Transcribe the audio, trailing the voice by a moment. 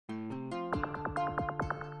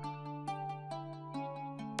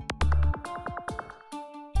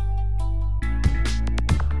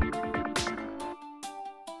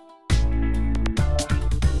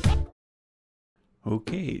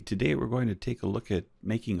Okay, today we're going to take a look at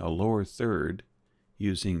making a lower third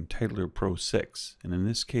using Titler Pro 6, and in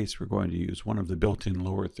this case we're going to use one of the built-in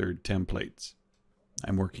lower third templates.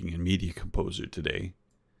 I'm working in Media Composer today.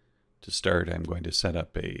 To start, I'm going to set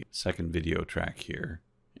up a second video track here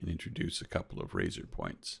and introduce a couple of razor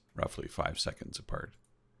points, roughly 5 seconds apart.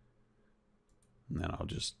 And then I'll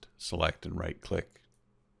just select and right-click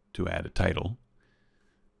to add a title.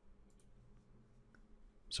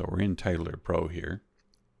 So we're in Titler Pro here.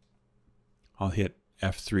 I'll hit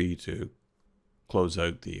F3 to close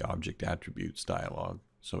out the Object Attributes dialog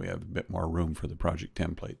so we have a bit more room for the project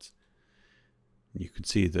templates. You can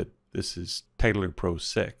see that this is Titler Pro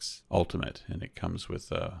 6 Ultimate, and it comes with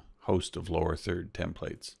a host of lower third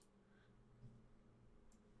templates.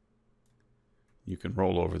 You can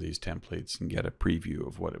roll over these templates and get a preview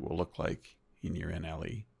of what it will look like in your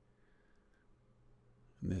NLE.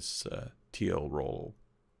 And this teal roll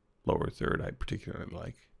lower third I particularly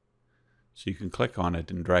like. So you can click on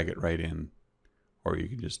it and drag it right in, or you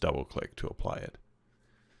can just double click to apply it.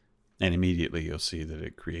 And immediately you'll see that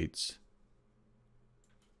it creates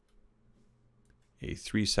a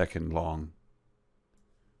 3-second long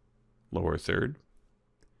lower third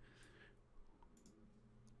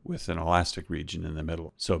with an elastic region in the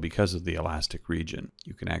middle. So because of the elastic region,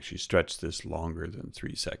 you can actually stretch this longer than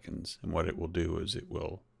 3 seconds. And what it will do is it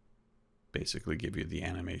will basically give you the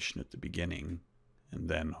animation at the beginning and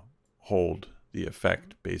then hold the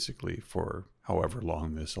effect basically for however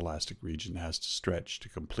long this elastic region has to stretch to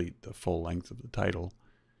complete the full length of the title,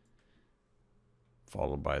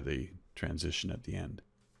 followed by the transition at the end.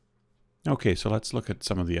 Okay, so let's look at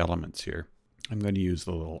some of the elements here. I'm going to use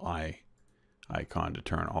the little eye icon to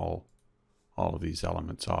turn all of these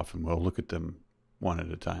elements off, and we'll look at them one at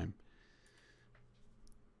a time.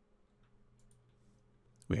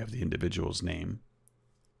 We have the individual's name.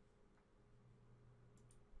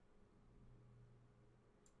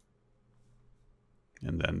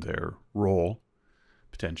 And then their role,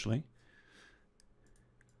 potentially.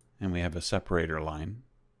 And we have a separator line.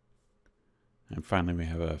 And finally we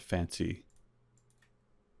have a fancy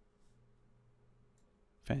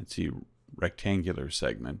rectangular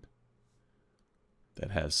segment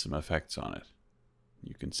that has some effects on it.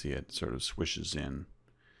 You can see it sort of swishes in.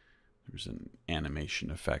 There's an animation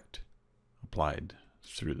effect applied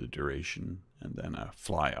through the duration and then a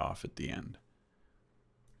fly off at the end.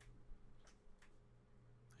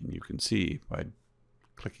 And you can see by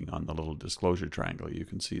clicking on the little disclosure triangle, you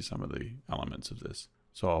can see some of the elements of this.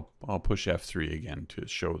 So I'll push F3 again to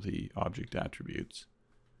show the object attributes.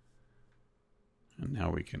 And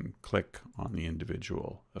now we can click on the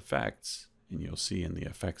individual effects, and you'll see in the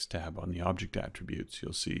effects tab on the object attributes,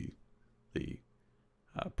 you'll see the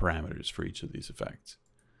parameters for each of these effects.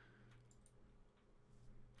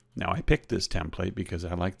 Now I picked this template because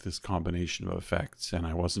I like this combination of effects, and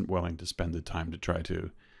I wasn't willing to spend the time to try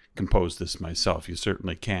to compose this myself. You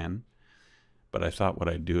certainly can, but I thought what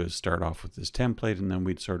I'd do is start off with this template, and then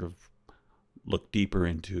we'd sort of look deeper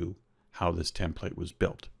into how this template was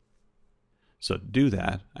built. So to do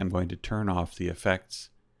that, I'm going to turn off the effects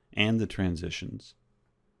and the transitions.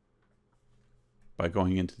 By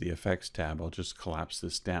going into the effects tab, I'll just collapse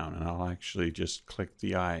this down, and I'll actually just click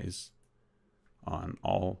the eyes on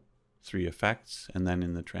all 3 effects, and then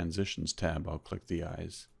in the transitions tab I'll click the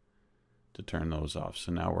eyes to turn those off.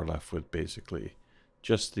 So now we're left with basically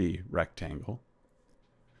just the rectangle.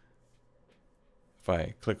 If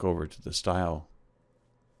I click over to the style,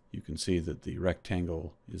 you can see that the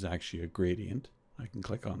rectangle is actually a gradient. I can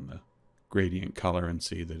click on the gradient color and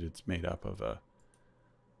see that it's made up of a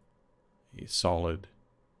solid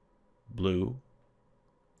blue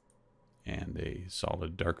and a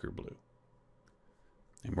solid darker blue.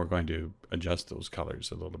 And we're going to adjust those colors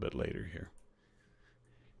a little bit later here.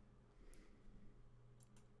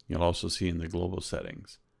 You'll also see in the global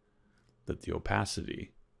settings that the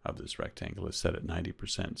opacity of this rectangle is set at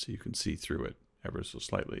 90%, so you can see through it ever so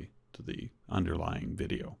slightly to the underlying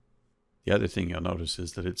video. The other thing you'll notice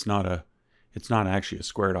is that it's not actually a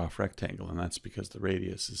squared off rectangle, and that's because the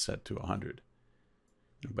radius is set to 100.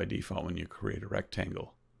 By default, when you create a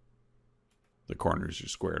rectangle, the corners are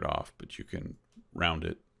squared off, but you can round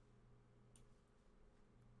it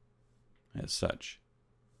as such,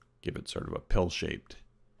 give it sort of a pill-shaped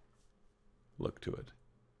look to it.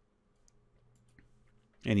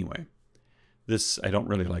 Anyway, I don't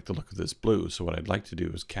really like the look of this blue, so what I'd like to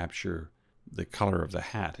do is capture the color of the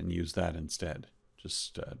hat and use that instead,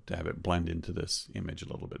 just to have it blend into this image a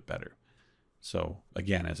little bit better. So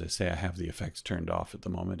again, as I say, I have the effects turned off at the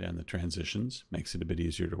moment, and the transitions makes it a bit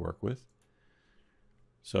easier to work with.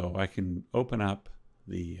 So I can open up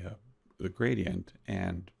the the gradient,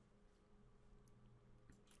 and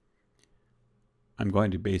I'm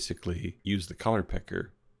going to basically use the color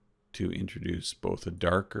picker to introduce both a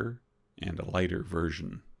darker and a lighter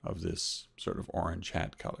version of this sort of orange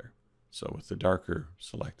hat color. So with the darker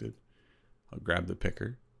selected, I'll grab the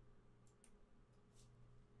picker,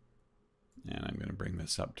 and I'm going to bring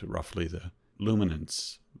this up to roughly the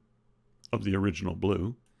luminance of the original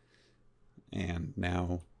blue. And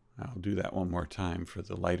now I'll do that one more time for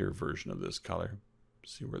the lighter version of this color.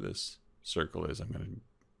 See where this circle is. I'm going to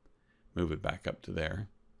move it back up to there.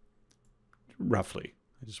 Roughly.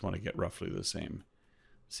 I just want to get roughly the same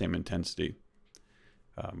intensity.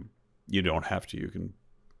 You don't have to. You can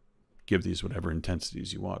give these whatever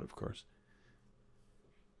intensities you want, of course.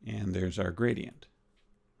 And there's our gradient.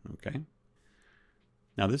 Okay.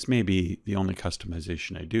 Now this may be the only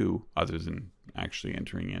customization I do, other than actually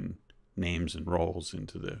entering in names and roles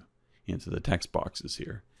into the text boxes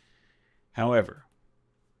here. However,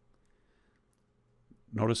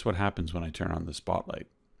 notice what happens when I turn on the spotlight.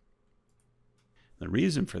 The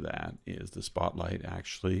reason for that is the spotlight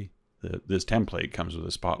actually, this template comes with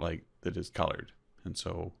a spotlight that is colored. And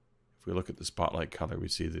so if we look at the spotlight color, we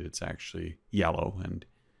see that it's actually yellow, and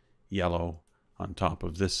yellow on top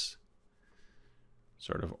of this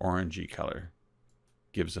sort of orangey color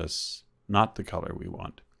gives us not the color we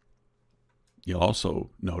want. You'll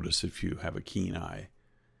also notice, if you have a keen eye,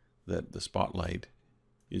 that the spotlight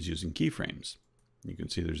is using keyframes. You can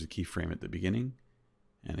see there's a keyframe at the beginning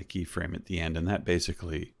and a keyframe at the end, and that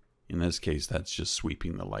basically, in this case, that's just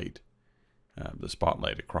sweeping the light, the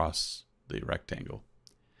spotlight across the rectangle.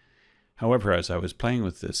 However, as I was playing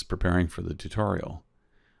with this, preparing for the tutorial,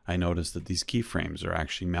 I noticed that these keyframes are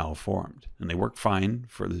actually malformed, and they work fine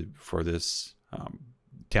for this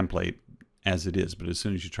template as it is, but as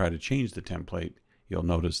soon as you try to change the template, you'll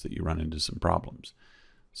notice that you run into some problems.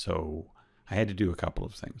 So I had to do a couple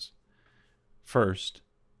of things. First,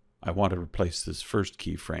 I want to replace this first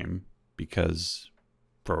keyframe because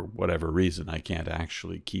for whatever reason I can't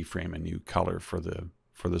actually keyframe a new color for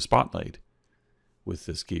the spotlight with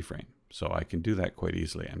this keyframe. So I can do that quite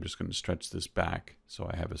easily. I'm just going to stretch this back so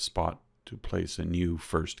I have a spot to place a new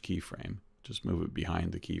first keyframe. Just move it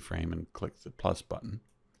behind the keyframe and click the plus button.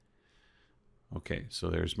 Okay, so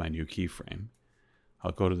there's my new keyframe.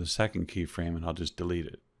 I'll go to the second keyframe and I'll just delete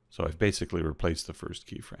it. So I've basically replaced the first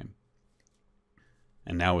keyframe.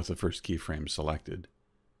 And now with the first keyframe selected,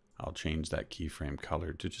 I'll change that keyframe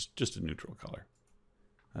color to just a neutral color.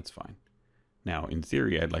 That's fine. Now, in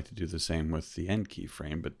theory, I'd like to do the same with the end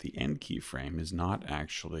keyframe, but the end keyframe is not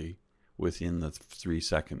actually within the 3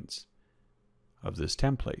 seconds of this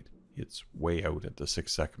template. It's way out at the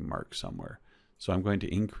 6-second mark somewhere. So I'm going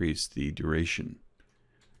to increase the duration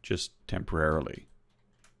just temporarily.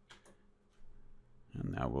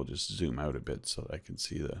 And now we'll just zoom out a bit so that I can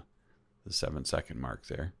see the 7-second mark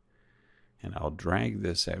there. And I'll drag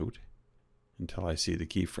this out until I see the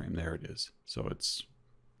keyframe. There it is. So it's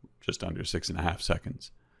just under 6.5 seconds.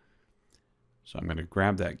 So I'm going to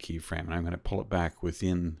grab that keyframe and I'm going to pull it back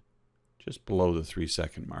within just below the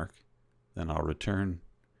 3-second mark. Then I'll return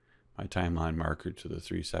my timeline marker to the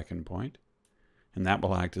 3-second point, and that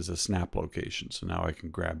will act as a snap location. So now I can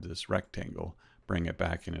grab this rectangle, bring it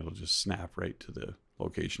back, and it'll just snap right to the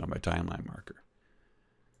location of my timeline marker.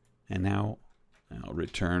 And now I'll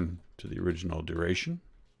return to the original duration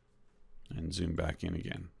and zoom back in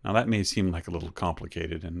again. Now that may seem like a little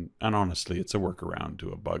complicated, and honestly it's a workaround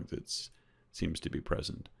to a bug that seems to be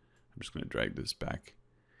present. I'm just going to drag this back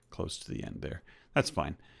close to the end there. That's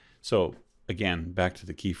fine. So again, back to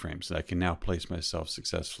the keyframes. So I can now place myself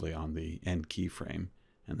successfully on the end keyframe,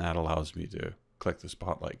 and that allows me to click the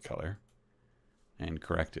spotlight color and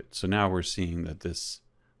correct it. So now we're seeing that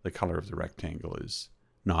the color of the rectangle is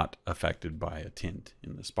not affected by a tint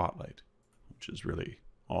in the spotlight, which is really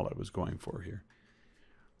all I was going for here.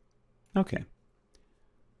 Okay,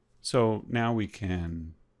 so now we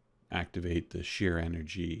can activate the shear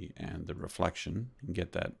energy and the reflection and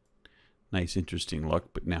get that nice interesting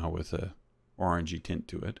look, but now with a orangey tint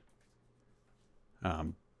to it.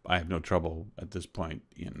 I have no trouble at this point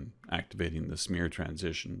in activating the smear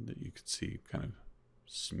transition that you can see kind of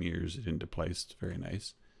smears it into place. It's very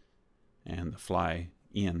nice. And the fly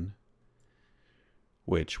in,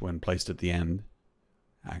 which when placed at the end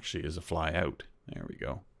actually is a fly out. There we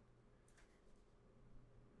go.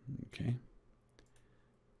 Okay.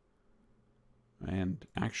 And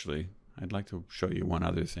actually, I'd like to show you one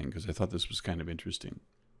other thing because I thought this was kind of interesting.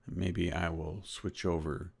 Maybe I will switch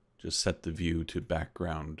over, just set the view to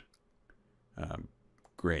background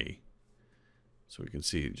gray so we can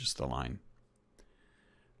see just the line.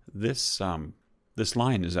 This This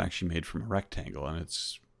line is actually made from a rectangle, and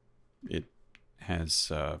it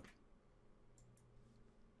has a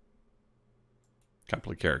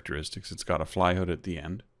couple of characteristics. It's got a flyout at the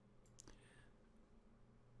end.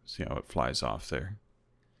 See how it flies off there.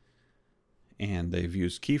 And they've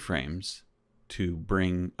used keyframes to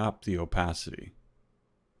bring up the opacity.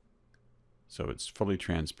 So it's fully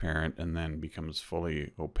transparent and then becomes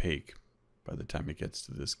fully opaque by the time it gets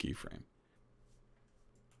to this keyframe.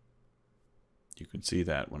 You can see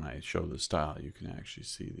that when I show the style, you can actually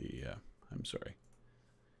see the, I'm sorry,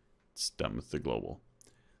 it's done with the global.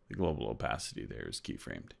 The global opacity there is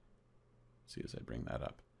keyframed. See as I bring that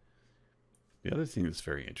up. The other thing that's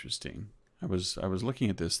very interesting, I was looking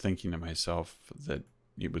at this thinking to myself that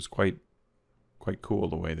it was quite cool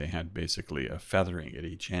the way they had basically a feathering at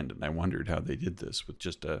each end, and I wondered how they did this with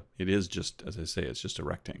just a, it is just, as I say, it's just a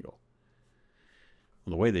rectangle.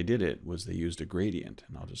 Well, the way they did it was they used a gradient,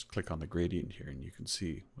 and I'll just click on the gradient here and you can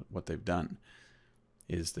see what they've done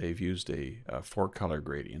is they've used a 4-color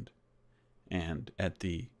gradient, and at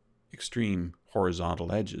the extreme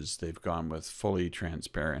horizontal edges they've gone with fully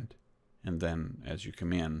transparent, and then as you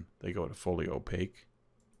come in they go to fully opaque.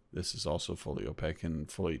 This is also fully opaque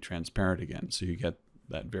and fully transparent again, so you get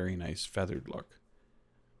that very nice feathered look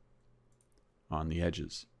on the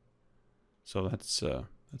edges. So that's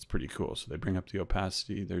pretty cool. So they bring up the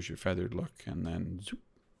opacity, there's your feathered look, and then zoop,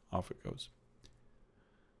 off it goes.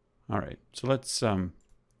 All right, so let's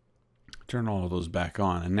turn all of those back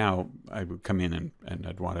on, and now I would come in and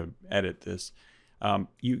I'd want to edit this.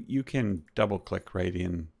 You can double click right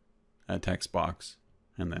in a text box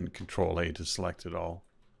and then Control A to select it all.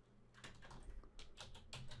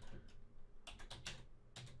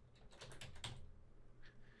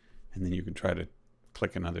 And then you can try to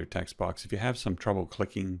click another text box. If you have some trouble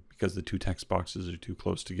clicking because the two text boxes are too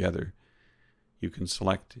close together, you can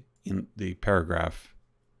select in the paragraph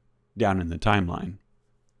down in the timeline,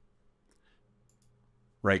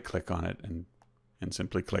 right click on it and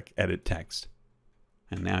simply click Edit Text.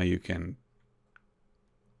 And now you can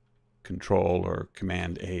Control or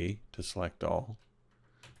Command A to select all.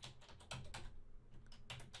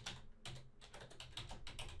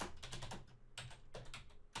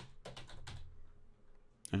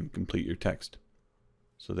 And complete your text.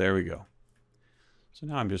 So there we go. So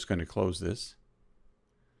now I'm just going to close this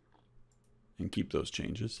and keep those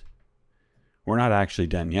changes. We're not actually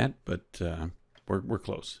done yet, but we're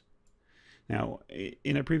close. Now,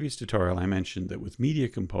 in a previous tutorial, I mentioned that with Media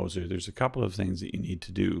Composer, there's a couple of things that you need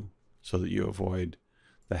to do so that you avoid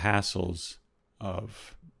the hassles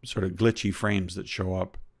of sort of glitchy frames that show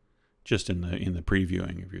up just in the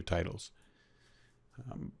previewing of your titles.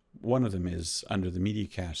 One of them is under the Media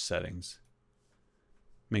Cache settings.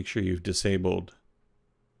 Make sure you've disabled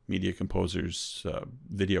Media Composer's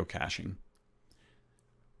video caching.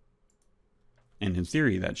 And in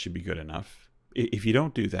theory, that should be good enough. If you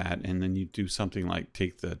don't do that, and then you do something like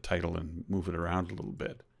take the title and move it around a little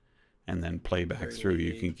bit, and then play back through,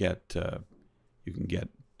 you can get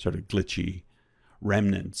sort of glitchy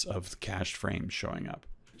remnants of the cached frames showing up.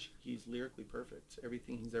 He's lyrically perfect.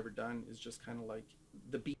 Everything he's ever done is just kind of like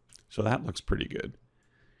the beat. So that looks pretty good.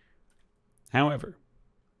 However,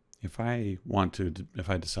 if I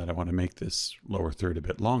decide I want to make this lower third a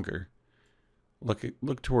bit longer,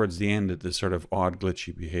 look towards the end at this sort of odd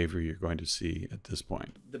glitchy behavior you're going to see at this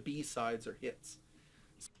point. The B sides are hits.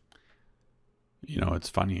 You know, it's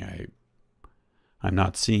funny, I'm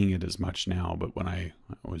not seeing it as much now, but when I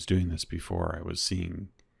was doing this before, I was seeing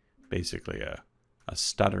basically a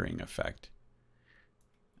stuttering effect.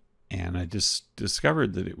 And I just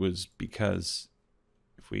discovered that it was because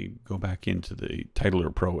if we go back into the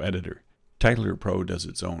Titler Pro editor, Titler Pro does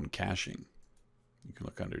its own caching. You can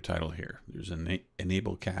look under title here. There's an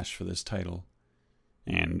enable cache for this title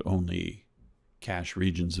and only cache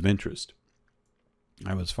regions of interest.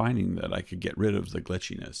 I was finding that I could get rid of the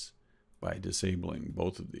glitchiness by disabling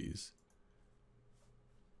both of these.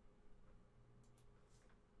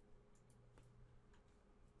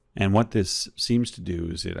 And what this seems to do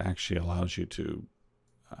is it actually allows you to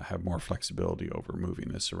have more flexibility over moving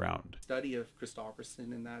this around. Study of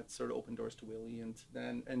Christopherson, and that sort of opened doors to Willie,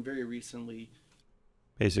 and very recently.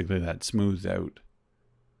 Basically, that smoothed out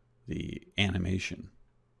the animation.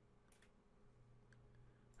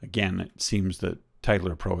 Again, it seems that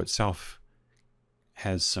Titler Pro itself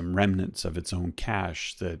has some remnants of its own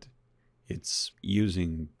cache that it's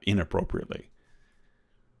using inappropriately.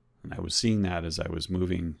 And I was seeing that as I was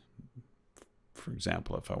moving. For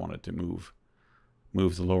example, if I wanted to move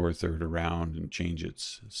the lower third around and change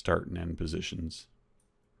its start and end positions,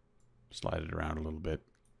 slide it around a little bit,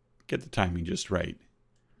 get the timing just right.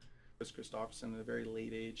 Chris Christopherson at a very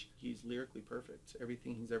late age. He's lyrically perfect.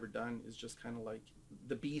 Everything he's ever done is just kind of like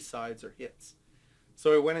the B-sides are hits.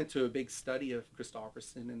 So I went into a big study of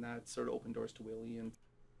Christopherson, and that sort of opened doors to Willie. And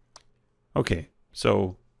okay,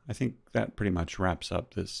 so I think that pretty much wraps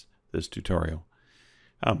up this tutorial.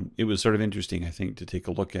 It was sort of interesting, I think, to take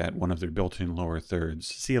a look at one of their built-in lower thirds,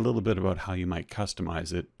 see a little bit about how you might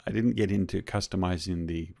customize it. I didn't get into customizing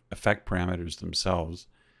the effect parameters themselves.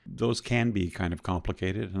 Those can be kind of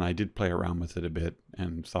complicated, and I did play around with it a bit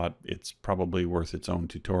and thought it's probably worth its own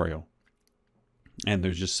tutorial. And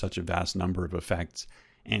there's just such a vast number of effects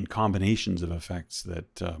and combinations of effects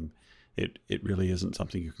that it really isn't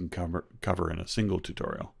something you can cover in a single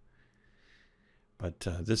tutorial. But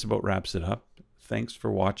this about wraps it up. Thanks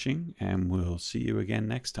for watching, and we'll see you again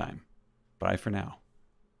next time. Bye for now.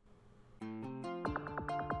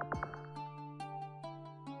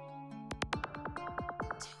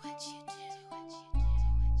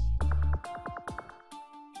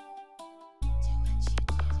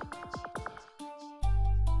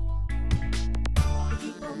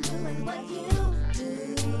 Keep on doing what you do.